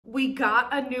We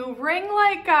got a new ring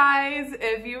light, guys.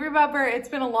 If you remember, it's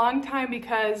been a long time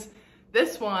because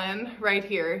this one right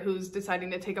here, who's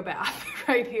deciding to take a bath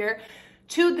right here,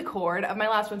 chewed the cord of my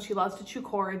last one. She loves to chew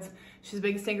cords. She's a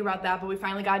big stinker about that, but we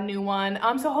finally got a new one.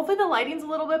 So hopefully the lighting's a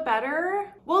little bit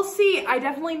better. We'll see. I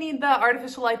definitely need the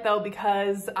artificial light though,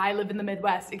 because I live in the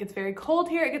Midwest. It gets very cold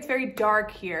here. It gets very dark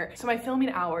here. So my filming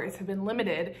hours have been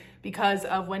limited because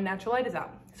of when natural light is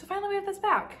out. So finally we have this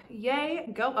back. Yay,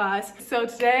 go us. So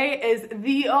today is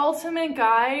the ultimate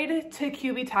guide to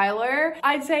QB Tyler.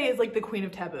 I'd say is like the queen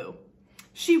of taboo.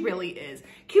 She really is.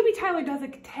 QB Tyler does a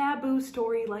taboo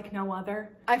story like no other.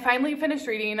 I finally finished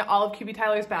reading all of QB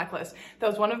Tyler's backlist. That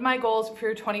was one of my goals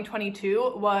for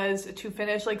 2022, was to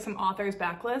finish like some authors'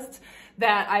 backlists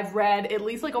that I've read at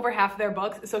least like over half of their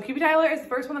books. So QB Tyler is the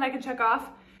first one that I can check off.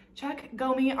 Check,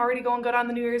 go me, already going good on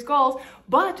the New Year's goals.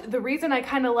 But the reason I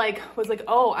kind of was like,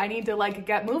 oh, I need to like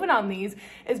get moving on these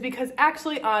is because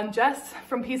actually on Jess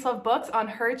from Peace Love Books on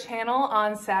her channel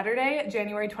on Saturday,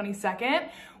 January 22nd,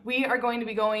 we are going to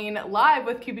be going live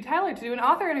with QB Tyler to do an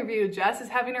author interview. Jess is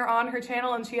having her on her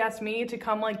channel and she asked me to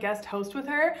come like guest host with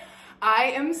her.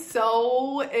 I am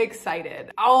so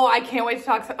excited. Oh, I can't wait to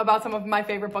talk about some of my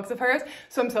favorite books of hers.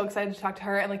 So I'm so excited to talk to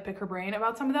her and like pick her brain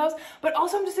about some of those. But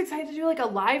also I'm just excited to do like a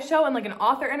live show and like an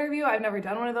author interview. I've never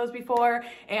done one of those before.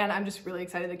 And I'm just really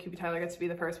excited that QB Tyler gets to be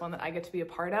the first one that I get to be a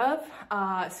part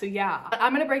of. So yeah,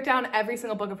 I'm gonna break down every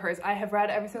single book of hers. I have read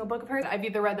every single book of hers. I've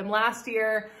either read them last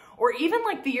year or even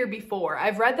like the year before.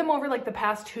 I've read them over like the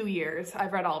past 2 years.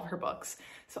 I've read all of her books.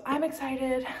 So I'm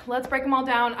excited. Let's break them all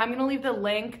down. I'm gonna leave the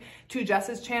link to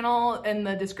Jess's channel in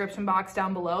the description box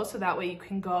down below, so that way you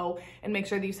can go and make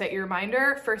sure that you set your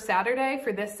reminder for Saturday,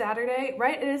 for this Saturday,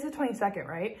 right? It is the 22nd,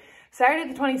 right?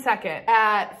 Saturday the 22nd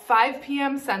at 5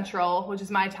 p.m. Central, which is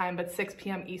my time, but 6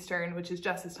 p.m. Eastern, which is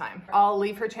Jess's time. I'll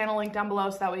leave her channel link down below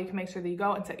so that way you can make sure that you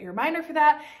go and set your reminder for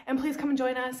that. And please come and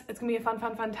join us. It's gonna be a fun,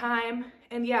 fun, fun time.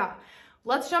 And yeah,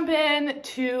 let's jump in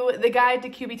to the guide to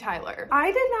QB Tyler.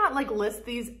 I did not like list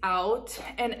these out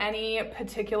in any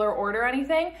particular order or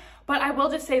anything, but I will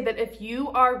just say that if you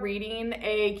are reading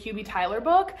a QB Tyler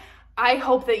book, I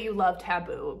hope that you love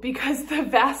taboo, because the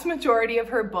vast majority of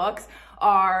her books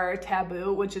are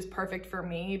taboo, which is perfect for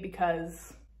me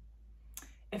because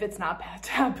if it's not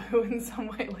taboo in some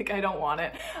way, like I don't want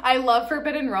it. I love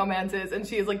forbidden romances and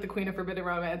she is like the queen of forbidden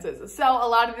romances. So a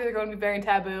lot of these are going to be very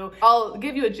taboo. I'll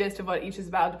give you a gist of what each is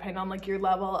about depending on like your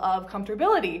level of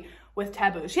comfortability with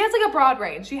taboo. She has like a broad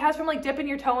range. She has from like dipping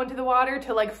your toe into the water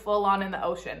to like full on in the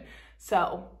ocean.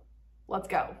 So let's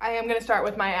go. I am gonna start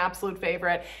with my absolute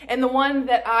favorite and the one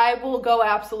that I will go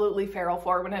absolutely feral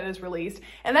for when it is released,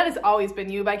 and that has Always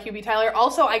Been You by QB Tyler.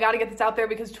 Also, I gotta get this out there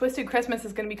because Twisted Christmas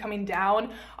is gonna be coming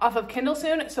down off of Kindle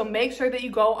soon, so make sure that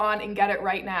you go on and get it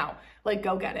right now. Like,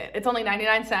 go get it. It's only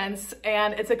 99 cents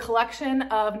and it's a collection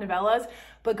of novellas,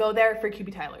 but go there for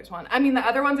QB Tyler's one. I mean, the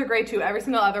other ones are great too. Every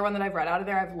single other one that I've read out of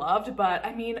there I've loved, but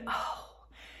I mean,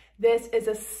 this is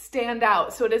a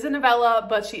standout. So it is a novella,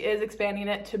 but she is expanding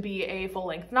it to be a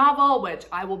full-length novel, which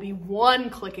I will be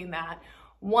one-clicking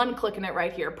it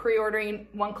right here. Pre-ordering,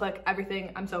 one click,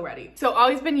 everything. I'm so ready. So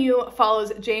Always Been You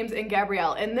follows James and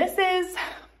Gabrielle, and this is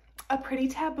a pretty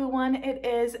taboo one. It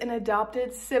is an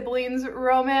adopted siblings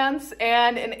romance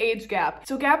and an age gap.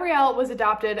 So Gabrielle was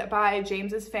adopted by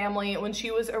James's family when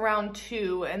she was around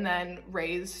 2 and then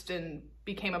raised and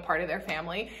became a part of their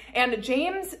family. And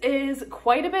James is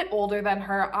quite a bit older than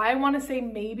her. I want to say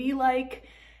maybe like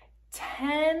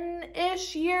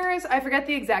 10-ish years. I forget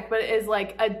the exact, but it is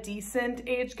like a decent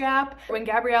age gap. When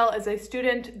Gabrielle is a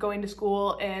student going to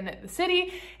school in the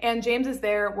city and James is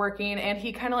there working, and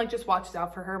he kind of like just watches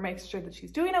out for her, makes sure that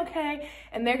she's doing okay,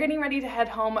 and they're getting ready to head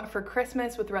home for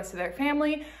Christmas with the rest of their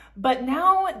family. But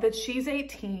now that she's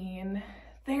 18,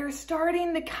 they're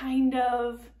starting to kind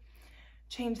of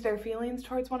change their feelings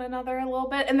towards one another a little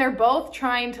bit, and they're both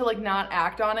trying to like not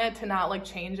act on it, to not like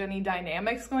change any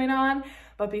dynamics going on.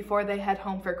 But before they head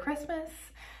home for Christmas,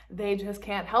 they just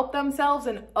can't help themselves,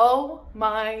 and oh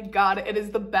my god, it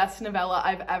is the best novella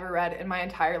I've ever read in my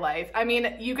entire life. I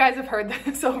mean, you guys have heard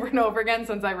this over and over again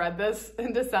since I read this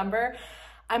in December.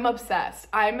 I'm obsessed.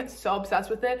 I'm so obsessed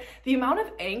with it. The amount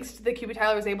of angst that QB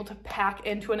Tyler was able to pack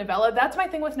into a novella, that's my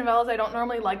thing with novellas. I don't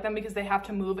normally like them because they have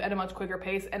to move at a much quicker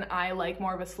pace, and I like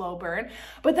more of a slow burn.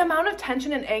 But the amount of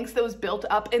tension and angst that was built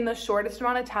up in the shortest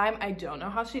amount of time, I don't know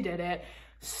how she did it.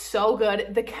 So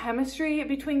good. The chemistry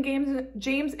between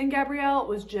James and Gabrielle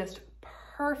was just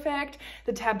perfect.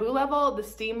 The taboo level, the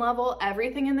steam level,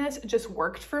 everything in this just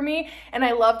worked for me. And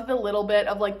I loved the little bit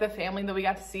of like the family that we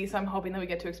got to see. So I'm hoping that we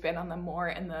get to expand on them more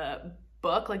in the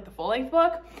book, like the full length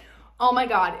book. Oh my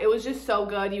God, it was just so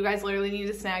good. You guys literally need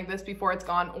to snag this before it's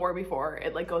gone or before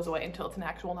it like goes away until it's an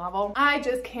actual novel. I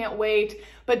just can't wait,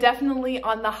 but definitely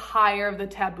on the higher of the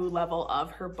taboo level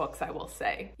of her books, I will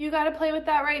say. You gotta play with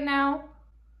that right now.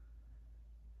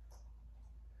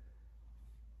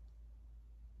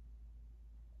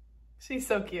 She's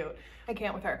so cute. I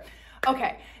can't with her.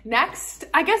 Okay, next,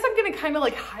 I guess I'm gonna kind of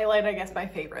like highlight, I guess, my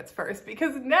favorites first,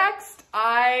 because next,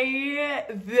 I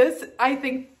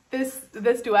think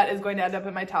this duet is going to end up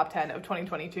in my top 10 of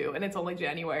 2022, and it's only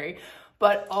January,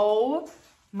 but oh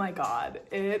my God,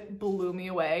 it blew me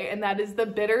away. And that is the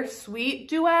Bittersweet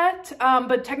duet.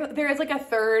 But technically there is like a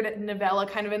third novella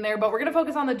kind of in there, but we're gonna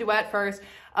focus on the duet first,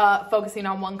 focusing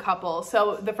on one couple.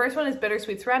 So the first one is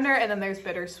Bittersweet Surrender, and then there's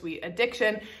Bittersweet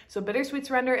Addiction. So Bittersweet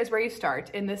Surrender is where you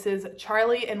start, and this is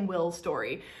Charlie and Will's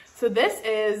story. So this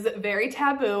is very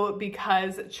taboo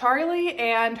because Charlie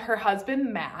and her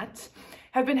husband, Matt,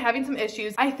 have been having some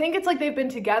issues. I think it's like they've been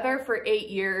together for 8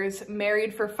 years,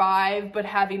 married for 5, but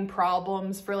having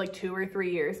problems for like 2 or 3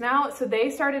 years now. So they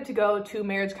started to go to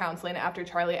marriage counseling after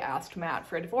Charlie asked Matt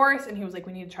for a divorce, and he was like,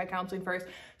 we need to try counseling first.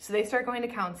 So they start going to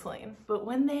counseling. But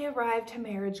when they arrive to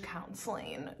marriage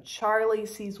counseling, Charlie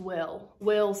sees Will.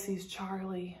 Will sees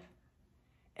Charlie.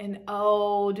 And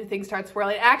oh, do things start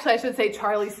swirling? Actually, I should say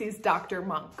Charlie sees Dr.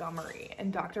 Montgomery,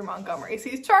 and Dr. Montgomery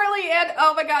sees Charlie, and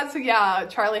oh my God, so yeah,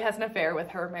 Charlie has an affair with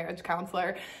her marriage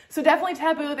counselor. So definitely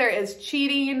taboo. There is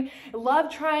cheating,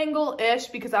 love triangle-ish,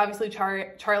 because obviously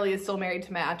Charlie is still married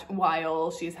to Matt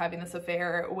while she's having this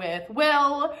affair with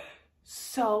Will.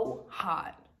 So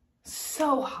hot.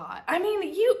 So hot. I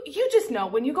mean, you just know,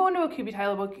 when you go into a QB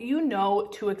Tyler book, you know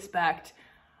to expect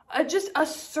just a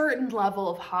certain level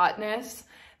of hotness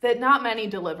that not many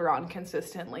deliver on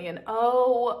consistently. And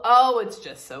oh, it's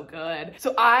just so good.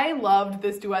 So I loved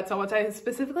this duet so much. I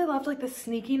specifically loved like the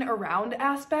sneaking around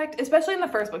aspect, especially in the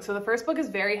first book. So the first book is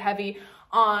very heavy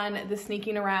on the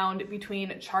sneaking around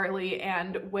between Charlie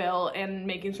and Will and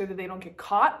making sure that they don't get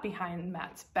caught behind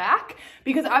Matt's back,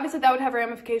 because obviously that would have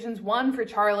ramifications. One, for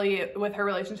Charlie with her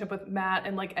relationship with Matt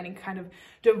and like any kind of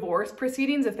divorce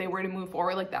proceedings, if they were to move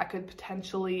forward, like that could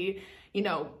potentially, you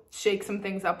know, shake some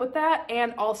things up with that.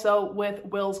 And also with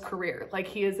Will's career, like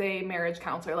he is a marriage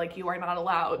counselor, like you are not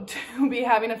allowed to be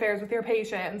having affairs with your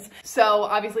patients. So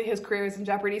obviously his career is in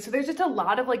jeopardy. So there's just a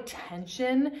lot of like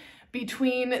tension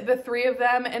between the three of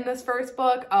them in this first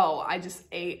book. Oh, I just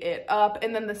ate it up.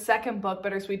 And then the second book,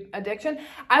 Bittersweet Addiction,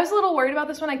 I was a little worried about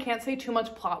this one. I can't say too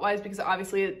much plot-wise because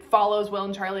obviously it follows Will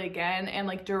and Charlie again and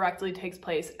like directly takes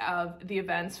place of the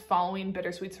events following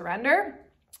Bittersweet Surrender.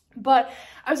 But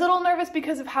I was a little nervous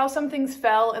because of how some things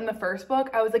fell in the first book.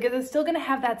 I was like, is it still gonna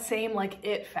have that same like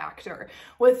it factor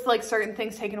with like certain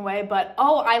things taken away? But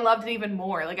oh, I loved it even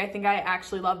more. Like I think I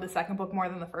actually loved the second book more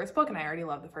than the first book, and I already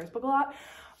loved the first book a lot.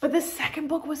 But the second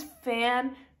book was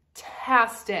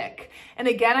fantastic. And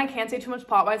again, I can't say too much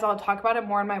plot wise. I'll talk about it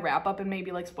more in my wrap up and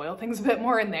maybe like spoil things a bit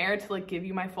more in there to like give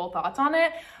you my full thoughts on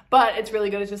it. But it's really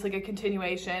good. It's just like a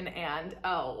continuation, and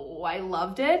oh, I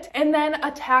loved it. And then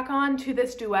a tack on to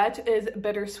this duet is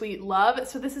Bittersweet Love.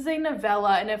 So this is a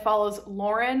novella and it follows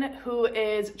Lauren, who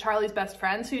is Charlie's best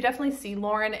friend. So you definitely see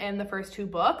Lauren in the first 2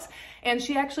 books. And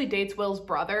she actually dates Will's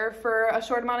brother for a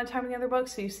short amount of time in the other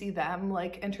books. So you see them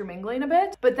like intermingling a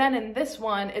bit. But then in this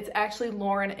one, it's actually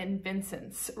Lauren and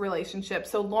Vincent's relationship.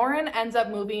 So Lauren ends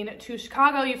up moving to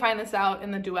Chicago. You find this out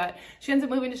in the duet. She ends up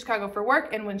moving to Chicago for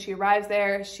work. And when she arrives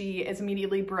there, she is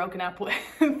immediately broken up with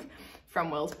from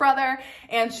Will's brother,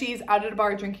 and she's out at a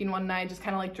bar drinking one night, just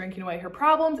kind of like drinking away her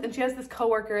problems, and she has this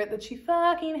coworker that she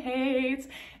fucking hates,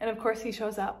 and of course he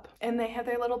shows up and they have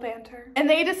their little banter and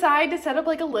they decide to set up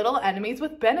like a little enemies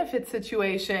with benefits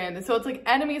situation. So it's like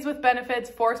enemies with benefits,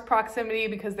 forced proximity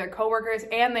because they're coworkers,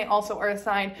 and they also are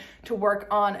assigned to work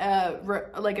on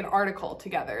like an article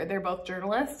together. They're both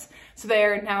journalists, so they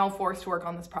are now forced to work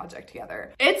on this project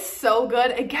together. It's so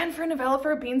good. Again, for a novella,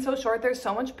 for it being so short, there's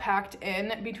so much packed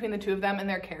in between the two of them and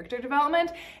their character development.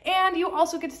 And you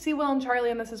also get to see Will and Charlie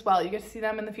in this as well. You get to see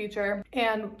them in the future,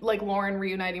 and like Lauren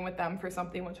reuniting with them for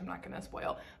something, which I'm not gonna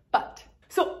spoil. But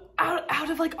so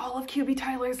out of like all of QB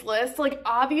Tyler's list, like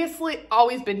obviously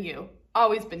Always Been You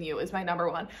is my number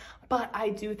 1. But I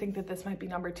do think that this might be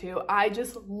number 2. I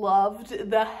just loved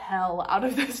the hell out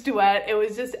of this duet. It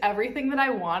was just everything that I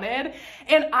wanted.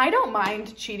 And I don't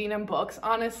mind cheating in books,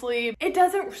 honestly. It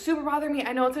doesn't super bother me.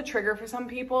 I know it's a trigger for some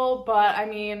people, but I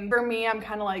mean, for me, I'm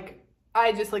kind of like,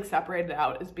 I just like separate it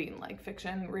out as being like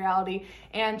fiction, reality,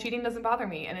 and cheating doesn't bother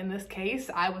me. And in this case,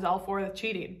 I was all for the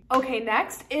cheating. Okay,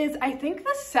 next is I think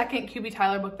the second QB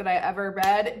Tyler book that I ever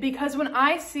read, because when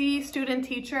I see student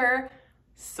teacher,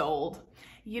 sold.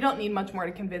 you don't need much more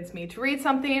to convince me to read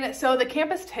something. So the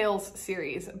Campus Tales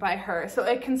series by her. So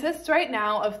it consists right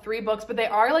now of 3 books, but they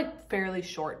are like fairly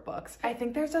short books. I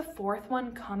think there's a 4th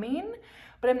one coming,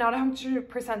 but I'm not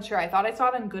 100% sure. I thought I saw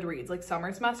it on Goodreads, like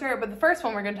summer semester, but the first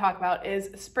one we're gonna talk about is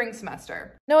spring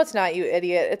semester. No, it's not, you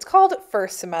idiot. It's called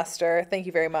first semester. Thank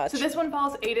you very much. So this one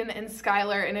follows Aiden and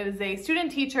Skylar, and it is a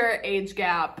student-teacher age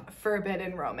gap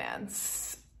forbidden romance.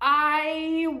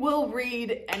 I will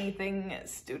read anything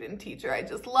student teacher. I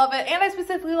just love it. And I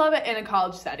specifically love it in a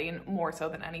college setting more so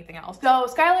than anything else. So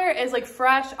Skylar is like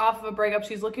fresh off of a breakup.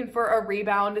 She's looking for a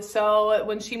rebound. So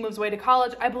when she moves away to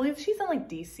college, I believe she's in like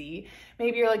DC.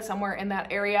 Maybe you're like somewhere in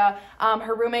that area.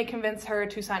 Her roommate convinced her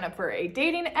to sign up for a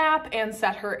dating app and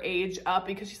set her age up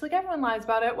because she's like, everyone lies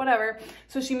about it, whatever.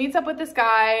 So she meets up with this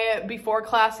guy before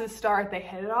classes start. They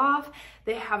hit it off.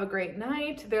 They have a great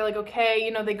night. They're like, okay, you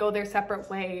know, they go their separate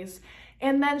ways.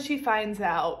 And then she finds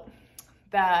out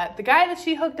that the guy that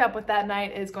she hooked up with that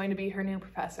night is going to be her new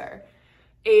professor.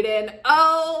 Aiden,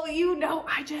 oh, you know,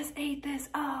 I just ate this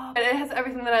up. And it has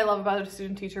everything that I love about a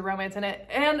student-teacher romance in it.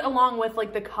 And along with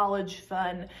like the college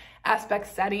fun aspect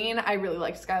setting, I really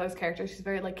liked Skylar's character. She's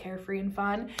very like carefree and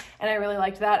fun. And I really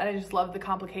liked that. And I just love the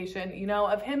complication, you know,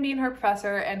 of him being her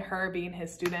professor and her being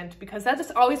his student, because that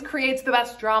just always creates the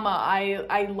best drama.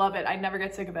 I love it. I never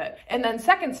get sick of it. And then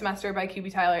Second Semester by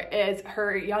QB Tyler is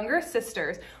her younger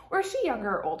sisters. Or is she younger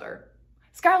or older?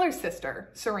 Skylar's sister,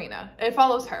 Serena. It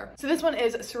follows her. So this one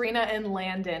is Serena and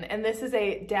Landon, and this is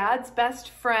a dad's best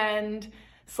friend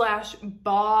slash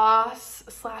boss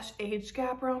slash age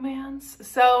gap romance.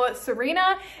 So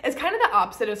Serena is kind of the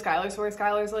opposite of Skylar. So where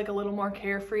Skylar's like a little more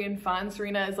carefree and fun,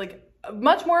 Serena is like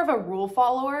much more of a rule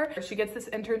follower. She gets this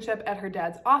internship at her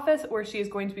dad's office where she is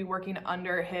going to be working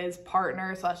under his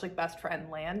partner slash like best friend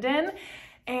Landon.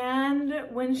 And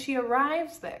when she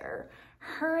arrives there,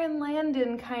 her and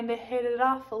Landon kind of hit it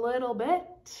off a little bit.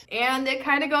 And it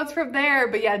kind of goes from there.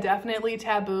 But yeah, definitely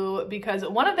taboo because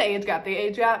one of the age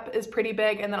gap is pretty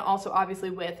big. And then also obviously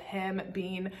with him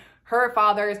being her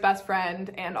father's best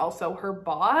friend and also her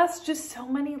boss, just so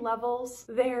many levels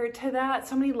there to that,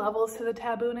 so many levels to the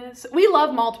taboo-ness. We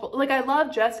love multiple, like I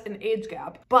love just an age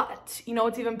gap, but you know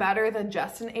what's even better than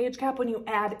just an age gap? When you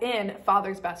add in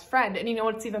father's best friend. And you know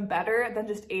what's even better than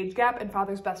just age gap and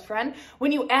father's best friend?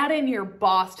 When you add in your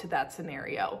boss to that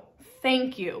scenario.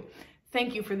 Thank you.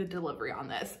 Thank you for the delivery on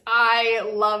this. I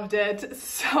loved it.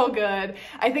 So good.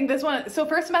 I think this one, so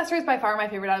first semester is by far my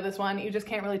favorite out of this one. You just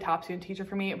can't really top student teacher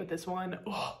for me, but this one,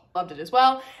 oh, loved it as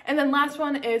well. And then last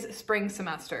one is spring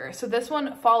semester. So this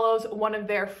one follows one of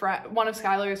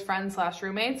Skylar's friends slash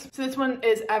roommates. So this one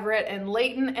is Everett and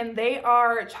Layton, and they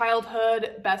are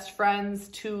childhood best friends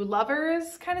to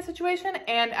lovers kind of situation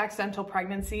and accidental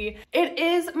pregnancy. It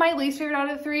is my least favorite out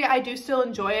of the 3. I do still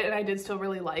enjoy it and I did still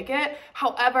really like it.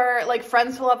 However, like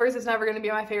friends to lovers is never going to be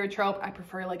my favorite trope. I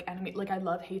prefer like enemy, like I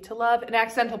love hate to love, and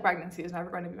accidental pregnancy is never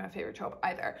going to be my favorite trope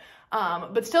either.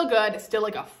 But still good, still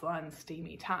like a fun,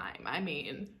 steamy time. I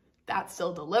mean, that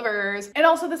still delivers. And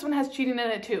also this one has cheating in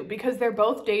it too, because they're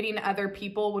both dating other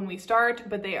people when we start,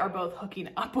 but they are both hooking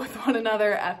up with one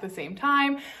another at the same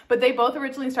time. But they both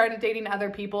originally started dating other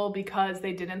people because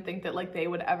they didn't think that like they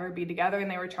would ever be together, and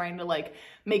they were trying to like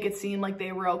make it seem like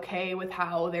they were okay with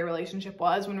how their relationship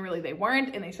was when really they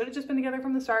weren't, and they should have just been together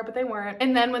from the start, but they weren't.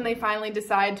 And then when they finally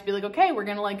decide to be like, okay, we're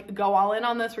gonna like go all in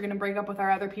on this, we're gonna break up with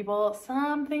our other people,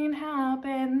 something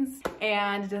happens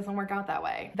and it doesn't work out that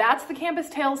way. That's the Campus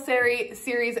Tales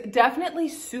series. Definitely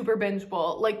super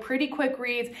bingeable, like pretty quick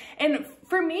reads. And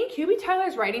for me, QB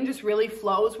Tyler's writing just really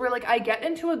flows where like I get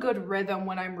into a good rhythm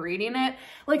when I'm reading it.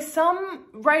 Like some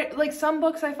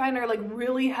books I find are like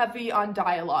really heavy on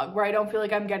dialogue where I don't feel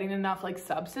like I'm getting enough like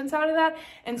substance out of that.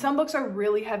 And some books are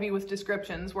really heavy with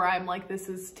descriptions where I'm like, this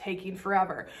is taking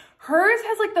forever. Hers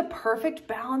has like the perfect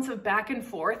balance of back and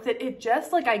forth that it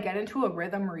just like I get into a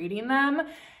rhythm reading them.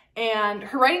 And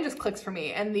her writing just clicks for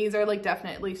me, and these are like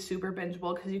definitely super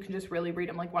bingeable because you can just really read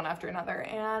them like one after another,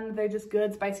 and they're just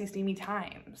good, spicy, steamy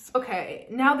times. Okay,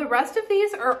 now the rest of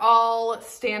these are all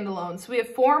standalone. So we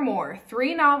have 4 more,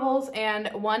 3 novels and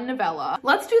 1 novella.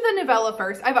 Let's do the novella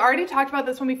first. I've already talked about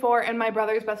this one before in my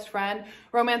brother's best friend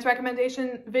romance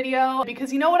recommendation video,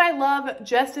 because you know what I love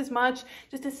just as much,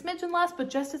 just a smidgen less, but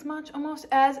just as much almost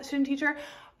as student teacher,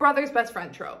 brother's best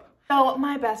friend trope. So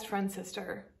my best friend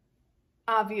sister,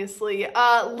 Obviously.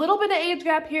 A little bit of age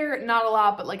gap here, not a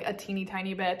lot, but like a teeny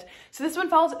tiny bit. So this one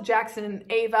follows Jackson and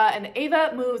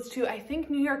Ava moves to, I think,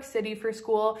 New York City for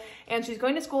school, and she's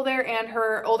going to school there, and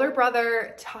her older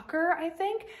brother, Tucker, I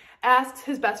think, asks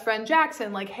his best friend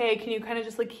Jackson, like, hey, can you kind of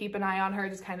just like keep an eye on her,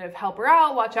 just kind of help her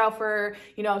out, watch out for her,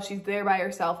 you know, if she's there by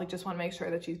herself, like just want to make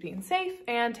sure that she's being safe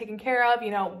and taken care of,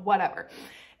 you know, whatever.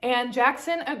 And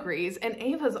Jackson agrees, and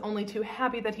Ava's only too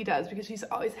happy that he does because she's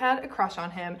always had a crush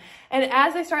on him. And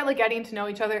as they start like getting to know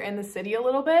each other in the city a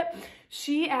little bit,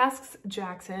 she asks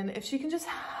Jackson if she can just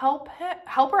help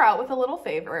her out with a little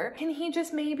favor. Can he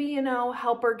just maybe, you know,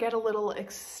 help her get a little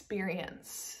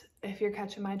experience, if you're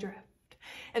catching my drift?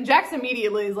 And Jackson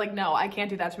immediately is like, no, I can't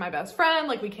do that to my best friend.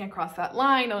 Like, we can't cross that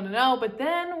line. No, no, no. But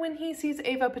then when he sees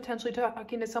Ava potentially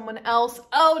talking to someone else,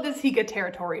 oh, does he get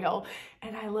territorial?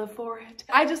 And I live for it.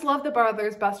 I just love the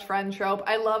brother's best friend trope.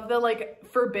 I love the like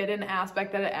forbidden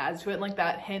aspect that it adds to it. Like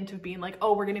that hint of being like,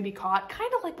 oh, we're going to be caught.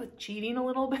 Kind of like with cheating a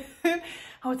little bit.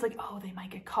 Oh, it's like, oh, they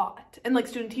might get caught. And like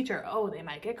student teacher, oh, they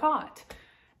might get caught.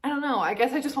 I don't know. I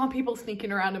guess I just want people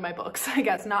sneaking around in my books. I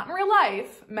guess not in real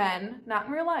life, men, not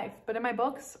in real life, but in my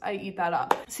books, I eat that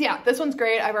up. So yeah, this one's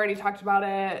great. I've already talked about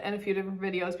it in a few different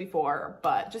videos before,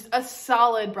 but just a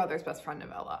solid brother's best friend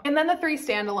novella. And then the 3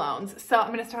 standalones. So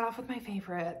I'm going to start off with my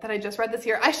favorite that I just read this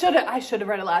year. I should have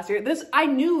read it last year. I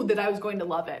knew that I was going to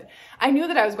love it. I knew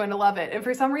that I was going to love it. And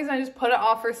for some reason, I just put it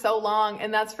off for so long,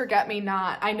 and that's Forget Me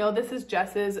Not. I know this is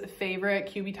Jess's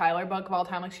favorite QB Tyler book of all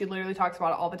time. Like, she literally talks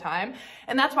about it all the time.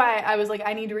 And that's why I was like,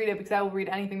 I need to read it because I will read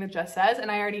anything that Jess says.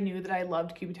 And I already knew that I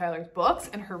loved QB Tyler's books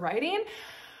and her writing,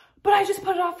 but I just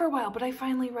put it off for a while, but I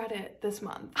finally read it this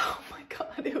month. Oh my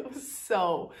God, it was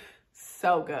so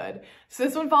good. So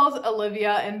this one follows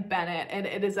Olivia and Bennett, and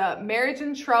it is a marriage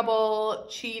in trouble,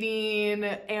 cheating,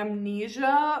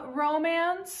 amnesia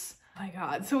romance. Oh my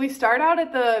God. So we start out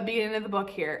at the beginning of the book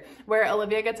here, where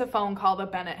Olivia gets a phone call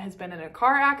that Bennett has been in a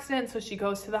car accident. So she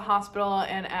goes to the hospital,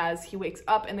 and as he wakes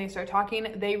up and they start talking,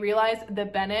 they realize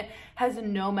that Bennett has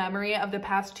no memory of the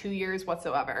past 2 years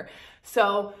whatsoever.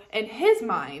 So in his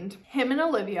mind, him and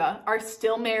Olivia are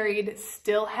still married,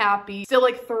 still happy, still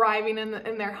like thriving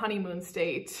in their honeymoon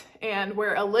state. And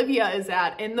where Olivia is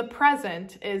at in the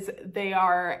present is they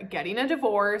are getting a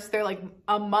divorce. They're like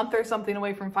a month or something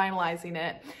away from finalizing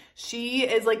it. She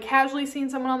is like casually seeing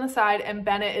someone on the side, and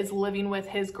Bennett is living with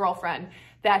his girlfriend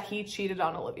that he cheated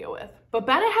on Olivia with. But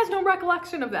Bennett has no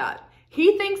recollection of that.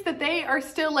 He thinks that they are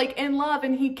still like in love,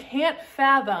 and he can't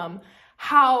fathom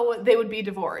how they would be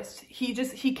divorced. He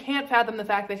can't fathom the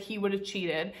fact that he would have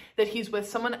cheated, that he's with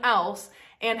someone else,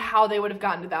 and how they would have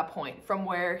gotten to that point from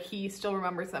where he still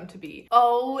remembers them to be.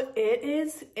 Oh, it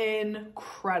is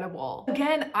incredible.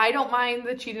 Again, I don't mind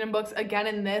the cheating in books. Again,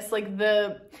 in this, like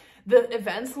the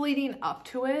events leading up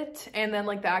to it, and then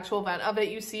like the actual event of it,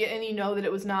 you see it and you know that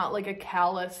it was not like a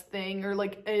callous thing or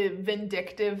like a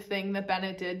vindictive thing that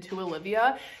Bennett did to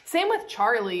Olivia. Same with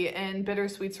Charlie and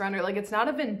Bittersweet Surrender. Like, it's not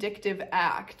a vindictive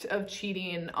act of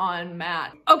cheating on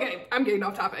Matt. Okay, I'm getting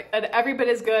off topic. And every bit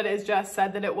as good as Jess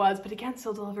said that it was, but again,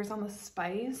 still delivers on the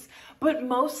spice. But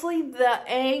mostly the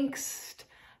angst.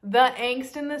 The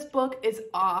angst in this book is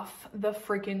off the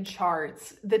freaking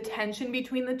charts. The tension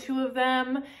between the two of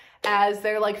them as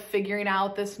they're like figuring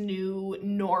out this new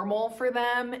normal for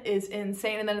them is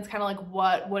insane. And then it's kind of like,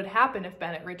 what would happen if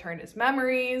Bennett returned his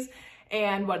memories?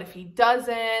 And what if he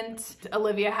doesn't?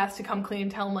 Olivia has to come clean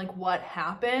and tell him like what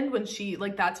happened when she,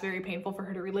 like, that's very painful for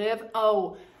her to relive.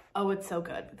 Oh, it's so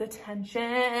good. The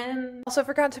tension. Also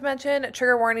forgot to mention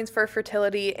trigger warnings for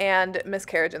fertility and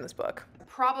miscarriage in this book.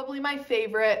 Probably my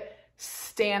favorite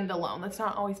standalone. That's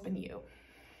not Always Been You,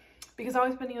 because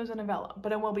Always Been You is a novella,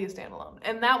 but it will be a standalone,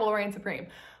 and that will reign supreme.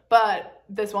 But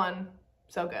this one,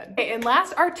 so good. Okay, and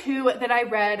last are 2 that I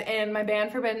read in my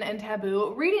Banned, Forbidden, and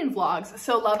Taboo reading vlogs.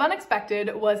 So Love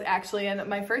Unexpected was actually in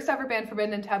my first ever Banned,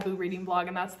 Forbidden, and Taboo reading vlog,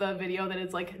 and that's the video that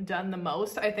is like done the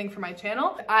most, I think, for my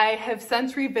channel. I have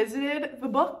since revisited the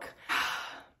book.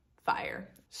 Fire.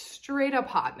 Straight up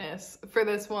hotness for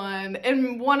this one,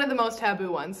 and one of the most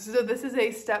taboo ones. So this is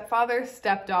a stepfather,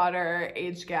 stepdaughter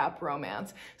age gap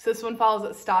romance. So this one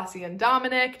follows Stassi and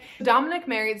Dominic. Dominic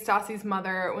married Stassi's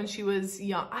mother when she was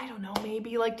young. I don't know,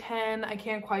 maybe like 10. I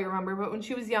can't quite remember, but when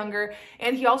she was younger.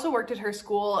 And he also worked at her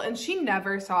school, and she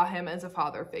never saw him as a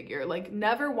father figure. Like,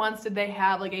 never once did they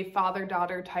have like a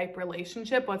father-daughter type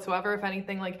relationship whatsoever. If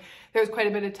anything, like, there was quite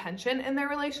a bit of tension in their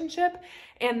relationship.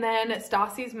 And then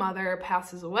Stassi's mother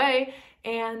passes away,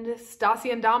 and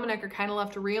Stassi and Dominic are kind of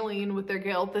left reeling with their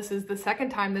guilt. This is the second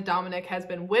time that Dominic has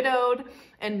been widowed,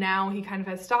 and now he kind of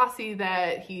has Stassi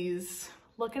that he's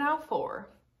looking out for.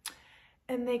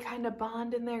 and they kind of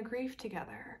bond in their grief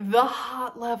together. The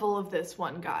hot level of this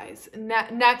one, guys,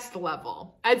 next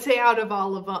level. I'd say out of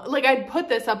all of them, like I'd put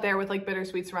this up there with like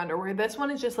Bittersweet Surrender, where this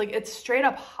one is just like, it's straight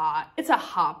up hot. It's a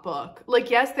hot book. Like,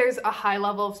 yes, there's a high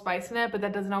level of spice in it, but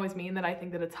that doesn't always mean that I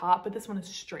think that it's hot, but this one is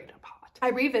straight up hot. I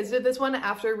revisited this one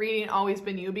after reading Always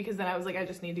Been You, because then I was like, I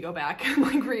just need to go back and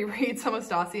like reread some of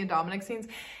Stassi and Dominic's scenes.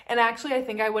 And actually, I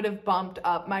think I would have bumped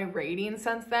up my rating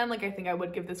since then. Like, I think I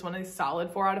would give this one a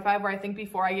solid 4 out of 5, where I think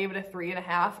before I gave it a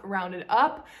 3.5, rounded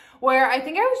up, where I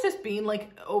think I was just being like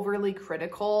overly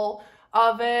critical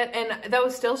of it. And that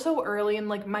was still so early in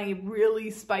like my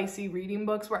really spicy reading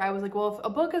books, where I was like, well, if a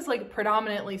book is like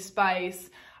predominantly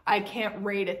spice, I can't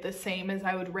rate it the same as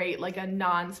I would rate like a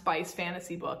non-spice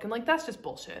fantasy book. And like, that's just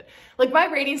bullshit. Like, my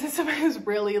rating system has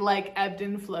really like ebbed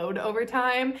and flowed over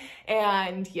time.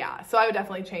 And yeah, so I would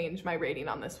definitely change my rating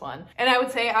on this one. And I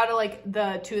would say out of like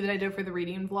the 2 that I did for the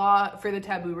reading vlog, for the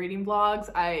taboo reading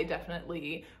vlogs, I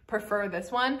definitely prefer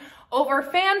this one over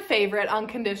fan favorite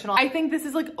Unconditional. I think this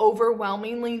is like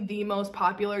overwhelmingly the most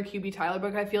popular QB Tyler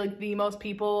book. I feel like the most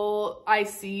people I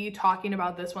see talking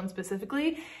about this one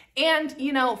specifically, and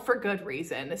you know, for good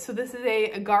reason. So this is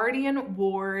a Guardian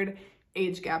Ward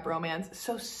age gap romance,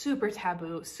 so super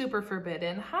taboo, super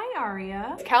forbidden. Hi,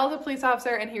 Arya. Cal is a police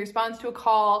officer, and he responds to a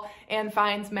call and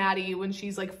finds Maddie when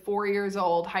she's like 4 years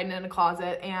old, hiding in a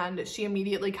closet, and she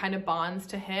immediately kind of bonds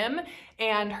to him.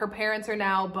 And her parents are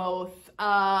now both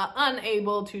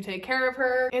unable to take care of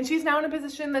her, and she's now in a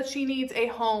position that she needs a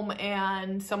home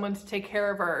and someone to take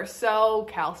care of her. So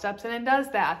Cal steps in and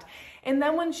does that. And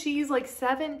then when she's like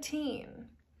 17,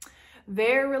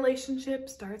 their relationship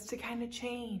starts to kind of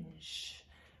change.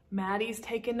 Maddie's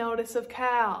taking notice of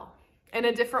Cal in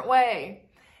a different way,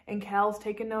 and Cal's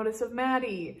taking notice of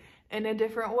Maddie in a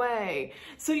different way.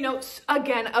 So, you know,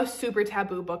 again, a super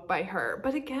taboo book by her.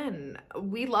 But again,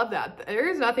 we love that.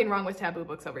 There's nothing wrong with taboo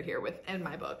books over here in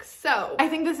my books. So I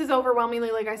think this is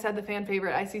overwhelmingly, like I said, the fan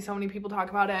favorite. I see so many people talk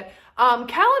about it. Cal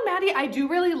and Maddie, I do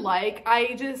really like.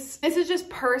 This is just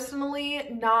personally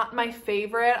not my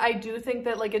favorite. I do think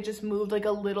that like it just moved like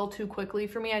a little too quickly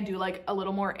for me. I do like a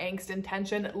little more angst and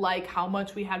tension, like how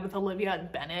much we had with Olivia and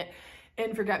Bennett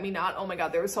and Forget Me Not. Oh my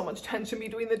god, there was so much tension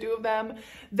between the 2 of them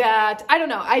that, I don't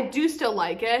know, I do still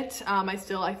like it.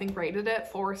 I think rated it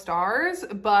 4 stars,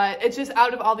 but it's just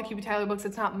out of all the QB Tyler books,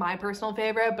 it's not my personal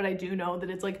favorite, but I do know that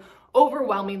it's like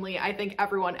overwhelmingly, I think,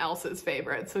 everyone else's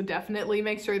favorite. So definitely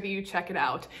make sure that you check it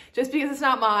out. Just because it's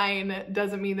not mine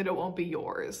doesn't mean that it won't be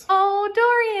yours. Oh,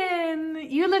 Dorian,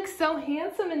 you look so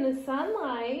handsome in the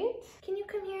sunlight. Can you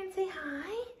come here and say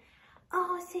hi?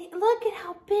 Oh, look at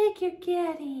how big you're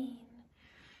getting.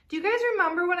 Do you guys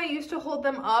remember when I used to hold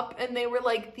them up and they were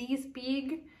like these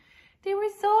big? They were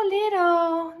so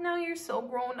little. Now you're so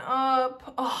grown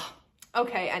up. Oh,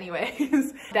 okay,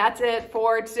 anyways, that's it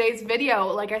for today's video.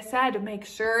 Like I said, make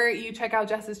sure you check out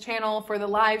Jess's channel for the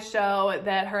live show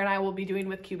that her and I will be doing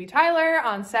with QB Tyler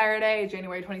on Saturday,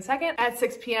 January 22nd at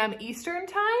 6 p.m. Eastern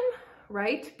time.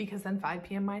 Right? Because then 5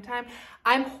 p.m. my time.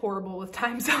 I'm horrible with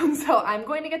time zones, so I'm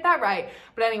going to get that right.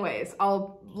 But anyways,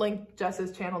 I'll link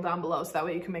Jess's channel down below so that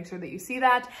way you can make sure that you see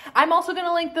that. I'm also going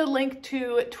to link the link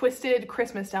to Twisted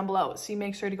Christmas down below, so you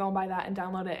make sure to go and buy that and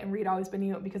download it and read Always Been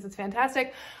You because it's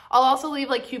fantastic. I'll also leave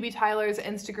like QB Tyler's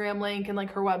Instagram link and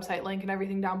like her website link and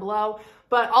everything down below.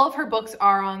 But all of her books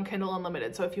are on Kindle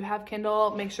Unlimited. So if you have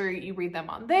Kindle, make sure you read them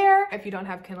on there. If you don't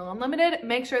have Kindle Unlimited,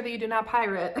 make sure that you do not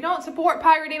pirate. We don't support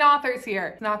pirating authors here.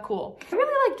 It's not cool. I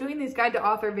really like doing these guide to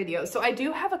author videos. So I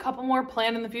do have a couple more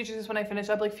planned in the future, just when I finish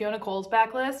up like Fiona Cole's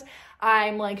backlist.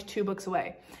 I'm like 2 books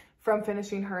away from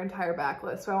finishing her entire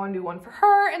backlist. So I want to do one for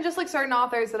her and just like certain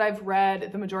authors that I've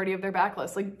read the majority of their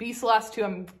backlist. Like B. Celeste too,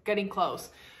 I'm getting close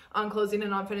on closing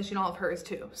and on finishing all of hers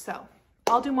too. So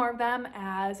I'll do more of them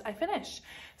as I finish.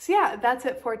 So yeah, that's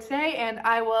it for today, and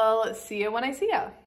I will see you when I see you.